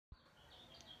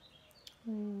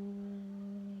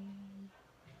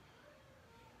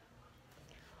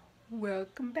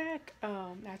Welcome back.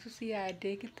 As you see, I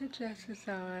did get the dresses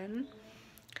on.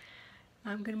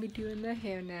 I'm gonna be doing the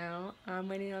hair now. I'm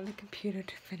waiting on the computer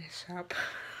to finish up.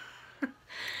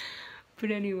 But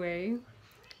anyway,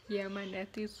 yeah, my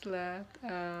nephew's left.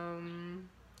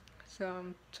 So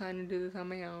I'm trying to do this on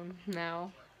my own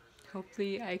now.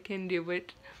 Hopefully I can do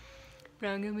it. But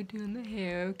I'm gonna be doing the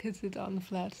hair because it's on the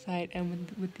flat side, and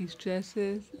with these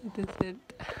dresses, it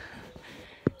doesn't.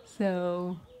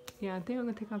 So yeah, I think I'm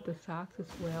gonna take off the socks as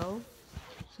well.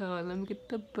 So let me get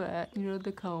the butt,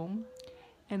 the comb,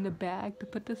 and the bag to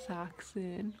put the socks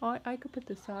in. Or I could put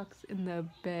the socks in the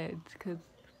beds because,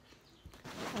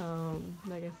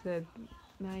 like I said,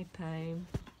 nighttime.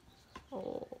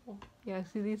 Oh, yeah.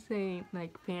 See, these ain't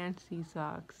like fancy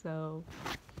socks, so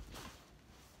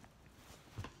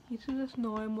these are just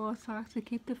normal socks to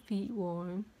keep the feet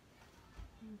warm.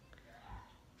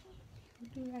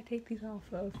 Where do I take these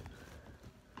off of?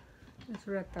 That's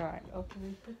what I thought. Okay,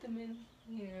 let's put them in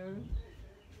here.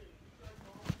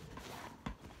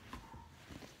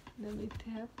 Let me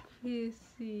tap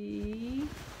Chrissy.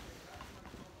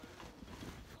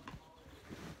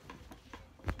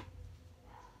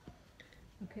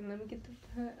 Okay, let me get the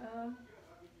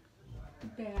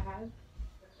bag.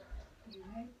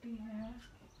 Right there.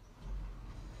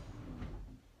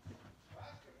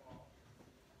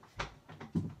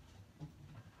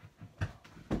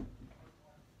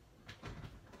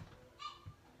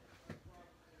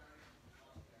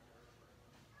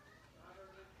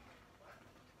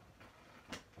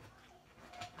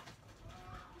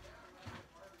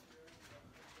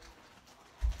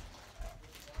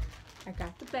 I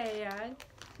got the bag.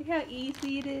 See how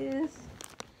easy it is?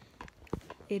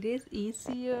 It is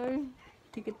easier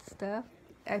to get the stuff.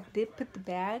 I did put the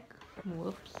bag.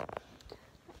 Whoops.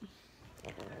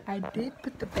 I did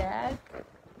put the bag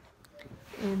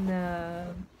in the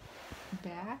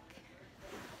back.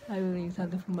 I really need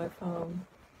something for my phone.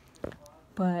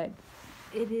 But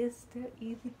it is still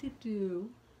easy to do.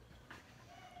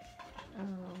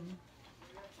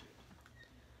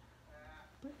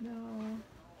 But no.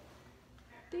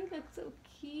 They look so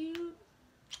cute.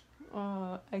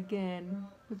 Again,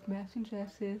 with matching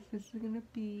dresses, this is gonna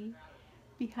be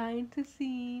behind the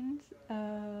scenes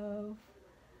of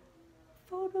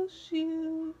photo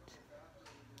shoot.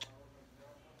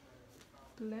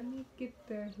 Let me get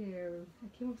the hair. I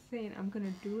keep on saying I'm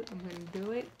gonna do it,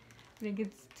 and it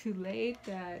gets too late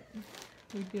that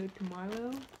we do it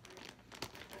tomorrow.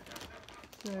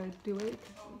 So do it,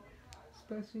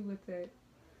 especially with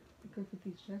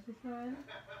these dresses on.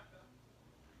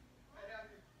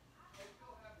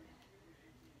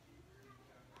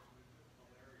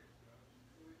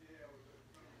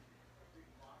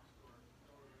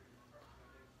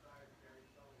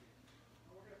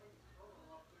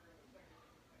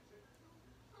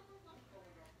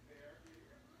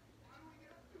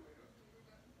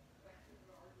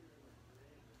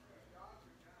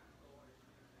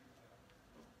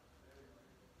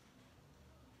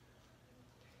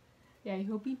 Yeah, I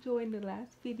hope you enjoyed the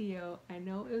last video. I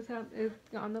know it's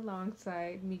on the long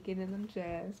side, me getting them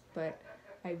dressed, but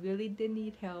I really did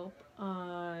need help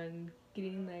on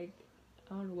getting like,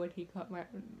 I don't know what he called my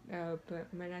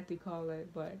not to call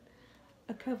it, but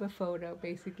a cover photo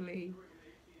basically.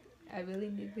 I really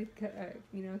needed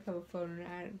a cover photo.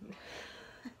 And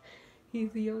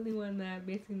he's the only one that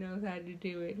basically knows how to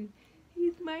do it.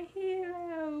 He's my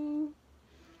hero.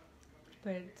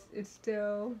 But it's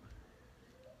still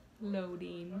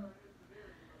loading.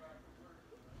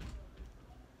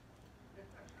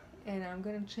 And I'm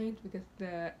gonna change because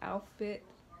the outfit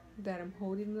that I'm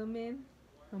holding them in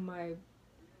on my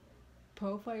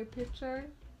profile picture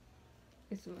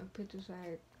is my pictures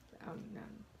I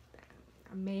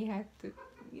may have to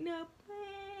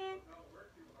plan.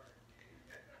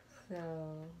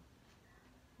 So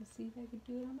let's see if I can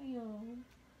do it on my own.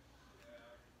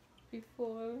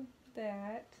 Before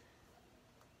that,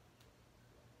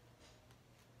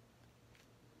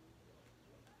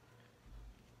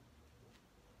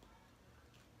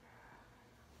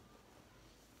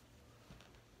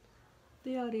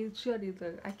 they already shorty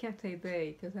look. I can't say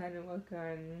they because I didn't work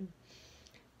on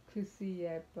Chrissy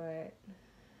yet, but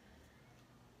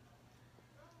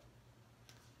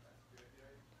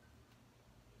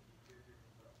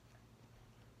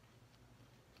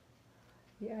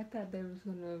yeah, I thought they was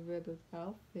gonna wear those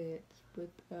outfits with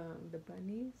the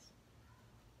bunnies,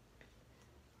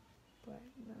 but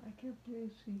no, I can't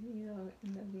believe she ended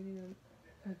up getting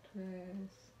a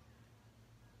dress.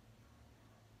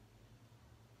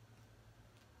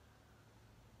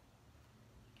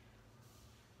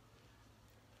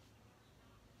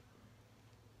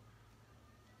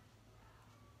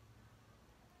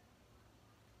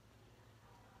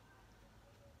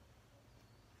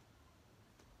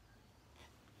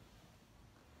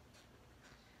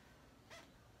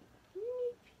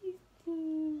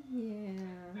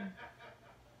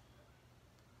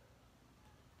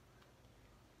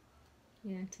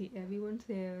 See, everyone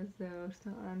says though it's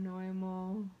not our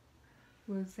normal.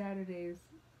 Well, Saturdays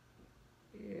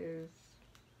is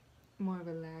more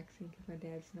relaxing because my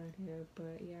dad's not here.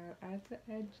 But yeah, I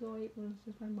enjoy it when it's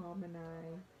just my mom and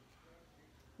I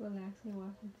relaxing,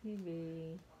 watching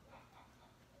TV.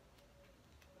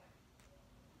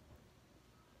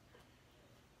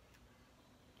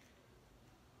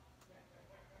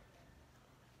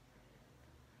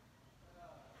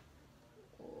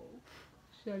 Oh,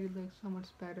 Shorty looks so much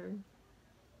better.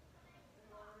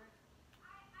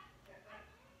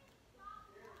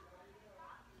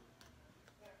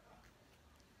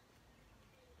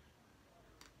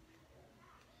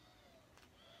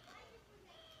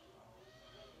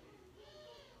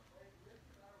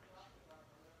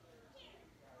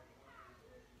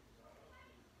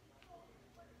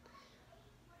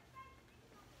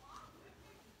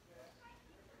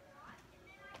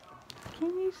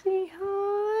 Can you say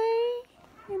hi?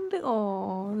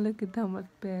 Oh, look at how much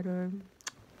better.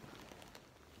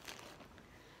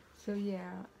 So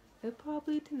yeah, it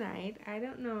probably tonight. I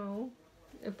don't know.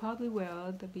 It probably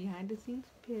will. The behind the scenes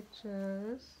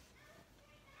pictures.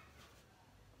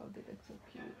 Oh, they look so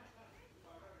cute.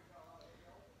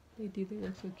 They do. They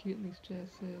look so cute in these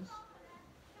dresses.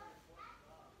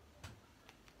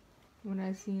 When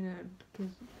I seen it,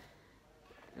 because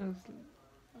it was,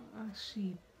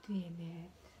 she did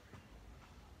it.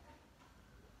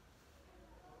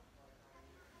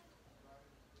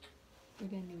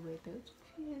 But anyway, that's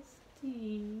Christy.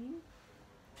 You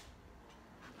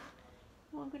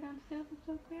wanna go downstairs and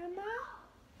show Grandma?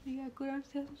 You gotta go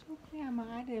downstairs and show Grandma.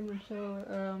 I didn't even show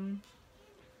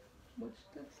what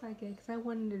she looks like it, because I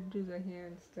wanted to do the hair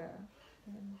and stuff.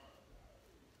 And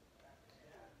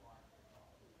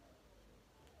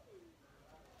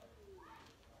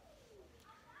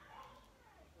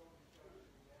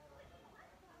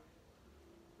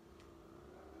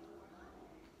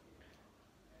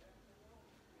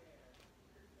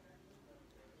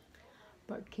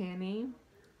but Kenny,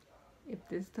 if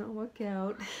this don't work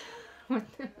out with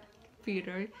the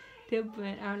computer, I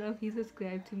don't know if he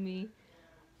subscribed to me.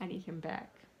 I need him back.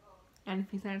 And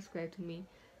if he's not subscribed to me,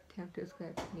 tell him to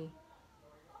subscribe to me.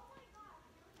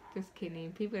 Just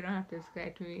kidding. People don't have to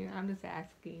subscribe to me. I'm just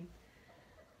asking.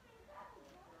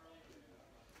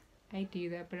 I do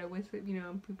that, but I wish that,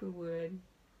 people would.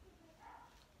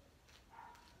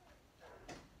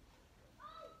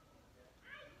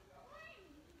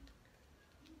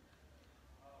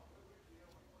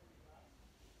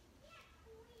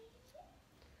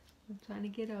 I'm trying to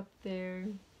get up there.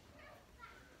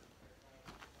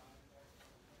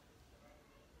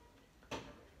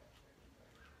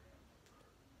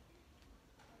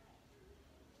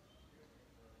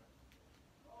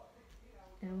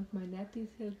 And with my nephews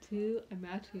here too, I'm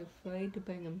actually afraid to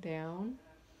bring them down.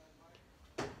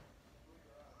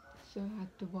 So I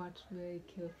have to watch very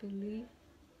carefully.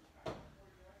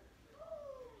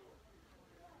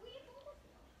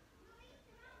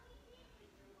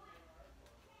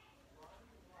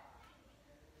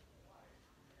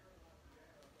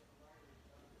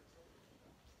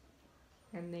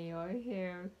 And they are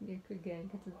here again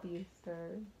because it's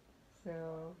Easter.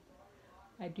 So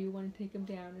I do want to take them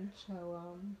down and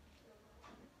show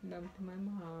them to my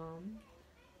mom.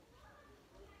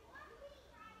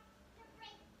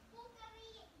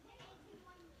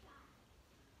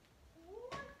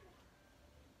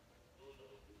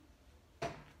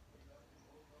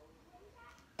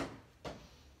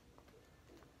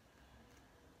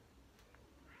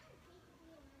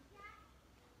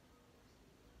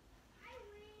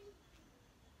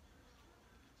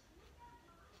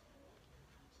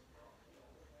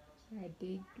 I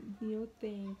did,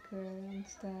 thank her and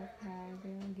stuff, hug her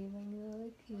and give her a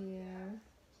little kiss.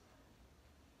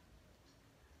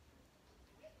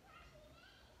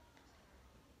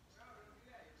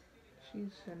 She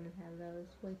shouldn't have. That was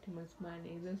way too much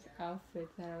money. Those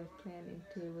outfits that I was planning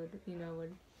to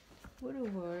would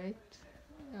have worked.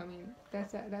 I mean,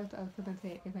 that's what I was gonna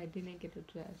say if I didn't get a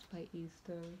dress by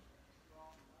Easter.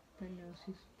 But no,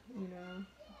 she's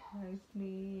surprised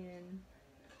me and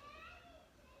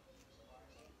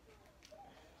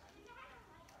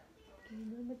gave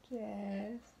me a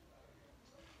dress.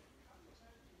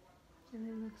 And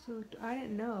it looks so. I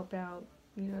didn't know about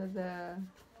the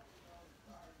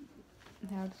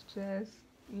how it's dressed.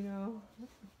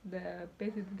 The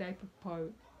basically the diaper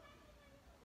part.